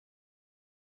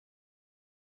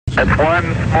It's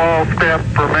one small step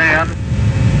for man,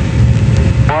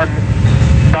 one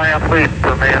giant leap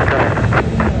for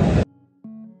mankind.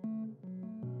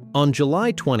 On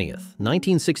July 20th,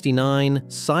 1969,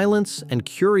 silence and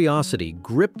curiosity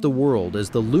gripped the world as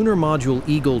the lunar module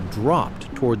Eagle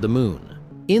dropped toward the moon.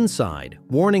 Inside,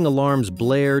 warning alarms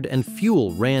blared and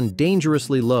fuel ran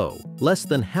dangerously low. Less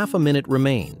than half a minute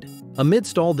remained.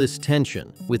 Amidst all this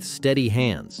tension, with steady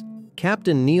hands,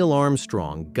 Captain Neil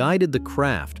Armstrong guided the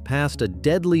craft past a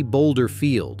deadly boulder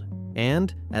field,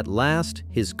 and, at last,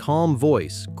 his calm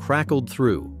voice crackled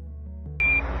through.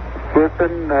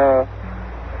 Listen,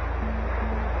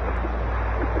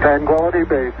 Tranquility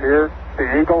Base here.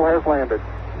 The Eagle has landed.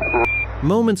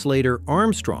 Moments later,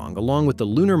 Armstrong, along with the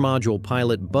lunar module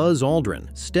pilot Buzz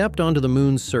Aldrin, stepped onto the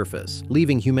moon's surface,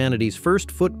 leaving humanity's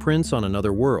first footprints on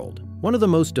another world. One of the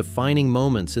most defining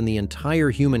moments in the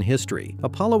entire human history,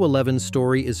 Apollo 11's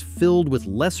story is filled with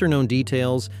lesser-known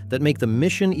details that make the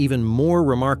mission even more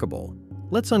remarkable.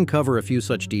 Let's uncover a few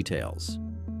such details.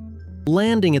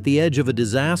 Landing at the edge of a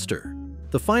disaster.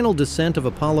 The final descent of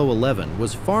Apollo 11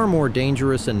 was far more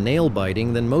dangerous and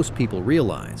nail-biting than most people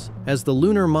realize. As the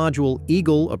lunar module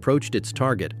Eagle approached its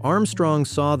target, Armstrong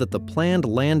saw that the planned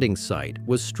landing site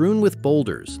was strewn with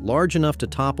boulders large enough to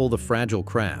topple the fragile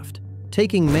craft.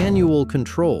 Taking manual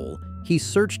control, he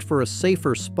searched for a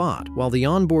safer spot while the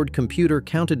onboard computer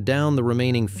counted down the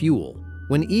remaining fuel.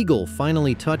 When Eagle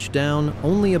finally touched down,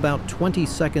 only about 20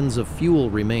 seconds of fuel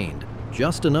remained.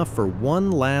 Just enough for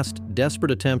one last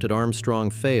desperate attempt at Armstrong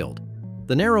failed.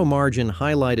 The narrow margin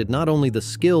highlighted not only the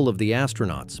skill of the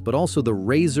astronauts, but also the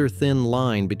razor-thin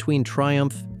line between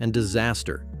triumph and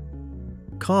disaster.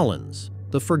 Collins,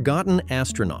 the Forgotten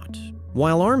Astronaut.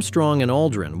 While Armstrong and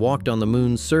Aldrin walked on the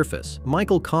moon's surface,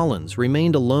 Michael Collins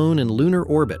remained alone in lunar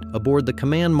orbit aboard the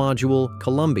command module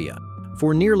Columbia.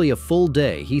 For nearly a full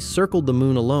day, he circled the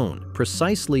moon alone,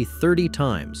 precisely 30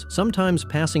 times, sometimes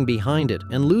passing behind it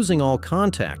and losing all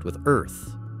contact with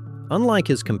Earth. Unlike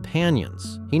his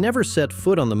companions, he never set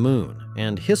foot on the moon,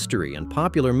 and history and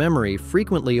popular memory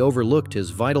frequently overlooked his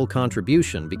vital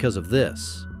contribution because of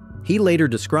this. He later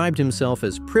described himself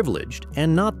as privileged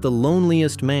and not the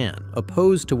loneliest man,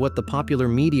 opposed to what the popular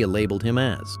media labeled him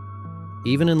as.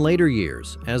 Even in later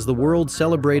years, as the world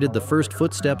celebrated the first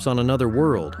footsteps on another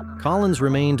world, Collins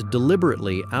remained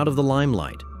deliberately out of the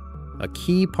limelight. A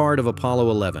key part of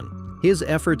Apollo 11, his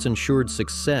efforts ensured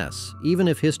success, even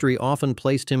if history often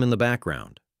placed him in the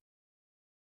background.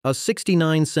 A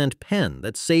 69-cent pen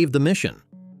that saved the mission.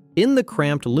 In the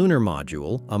cramped lunar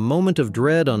module, a moment of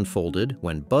dread unfolded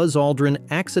when Buzz Aldrin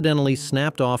accidentally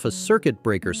snapped off a circuit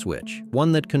breaker switch,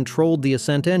 one that controlled the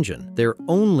ascent engine, their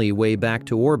only way back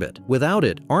to orbit. Without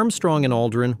it, Armstrong and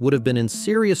Aldrin would have been in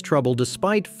serious trouble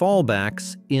despite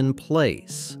fallbacks in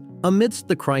place. Amidst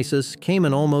the crisis came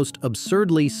an almost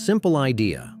absurdly simple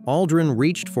idea. Aldrin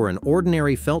reached for an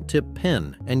ordinary felt-tip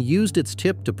pen and used its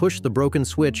tip to push the broken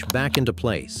switch back into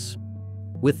place.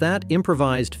 With that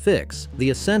improvised fix,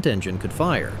 the ascent engine could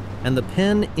fire, and the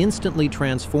pen instantly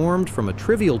transformed from a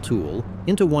trivial tool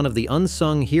into one of the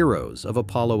unsung heroes of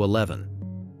Apollo 11.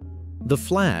 The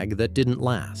flag that didn't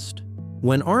last.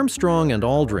 When Armstrong and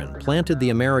Aldrin planted the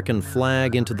American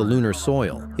flag into the lunar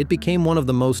soil, it became one of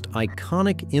the most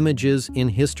iconic images in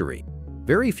history.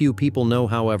 Very few people know,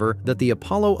 however, that the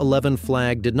Apollo 11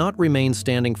 flag did not remain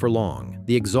standing for long.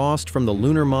 The exhaust from the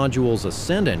lunar module's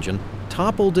ascent engine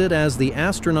toppled it as the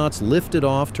astronauts lifted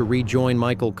off to rejoin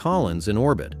Michael Collins in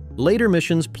orbit. Later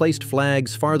missions placed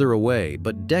flags farther away,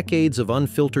 but decades of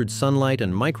unfiltered sunlight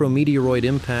and micrometeoroid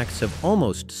impacts have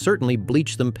almost certainly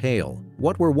bleached them pale.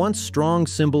 What were once strong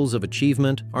symbols of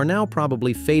achievement are now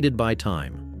probably faded by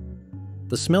time.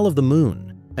 The smell of the moon.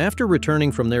 After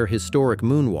returning from their historic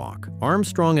moonwalk,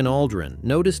 Armstrong and Aldrin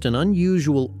noticed an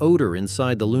unusual odor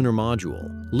inside the lunar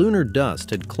module. Lunar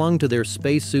dust had clung to their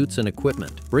spacesuits and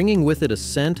equipment, bringing with it a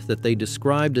scent that they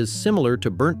described as similar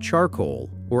to burnt charcoal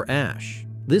or ash.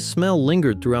 This smell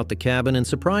lingered throughout the cabin and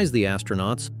surprised the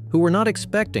astronauts, who were not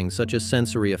expecting such a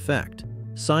sensory effect.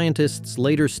 Scientists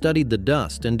later studied the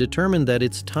dust and determined that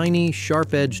its tiny,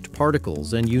 sharp-edged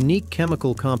particles and unique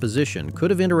chemical composition could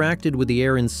have interacted with the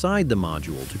air inside the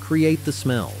module to create the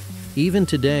smell. Even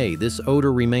today, this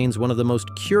odor remains one of the most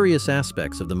curious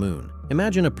aspects of the moon.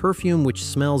 Imagine a perfume which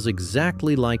smells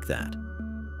exactly like that.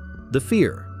 The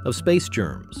fear of space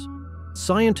germs.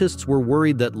 Scientists were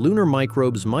worried that lunar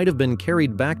microbes might have been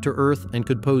carried back to Earth and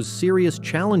could pose serious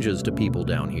challenges to people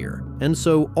down here. And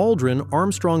so Aldrin,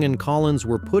 Armstrong, and Collins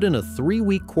were put in a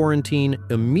 3-week quarantine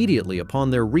immediately upon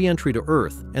their re-entry to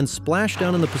Earth and splashed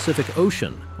down in the Pacific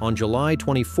Ocean on July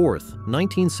 24,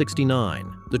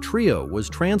 1969. The trio was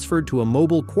transferred to a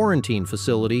mobile quarantine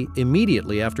facility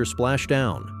immediately after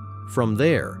splashdown. From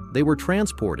there, they were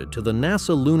transported to the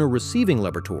NASA Lunar Receiving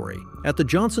Laboratory at the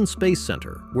Johnson Space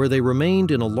Center, where they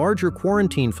remained in a larger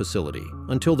quarantine facility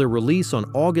until their release on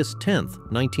August 10,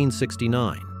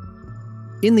 1969.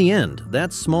 In the end,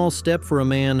 that small step for a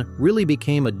man really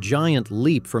became a giant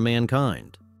leap for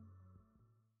mankind.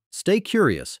 Stay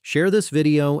curious, share this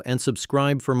video, and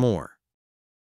subscribe for more.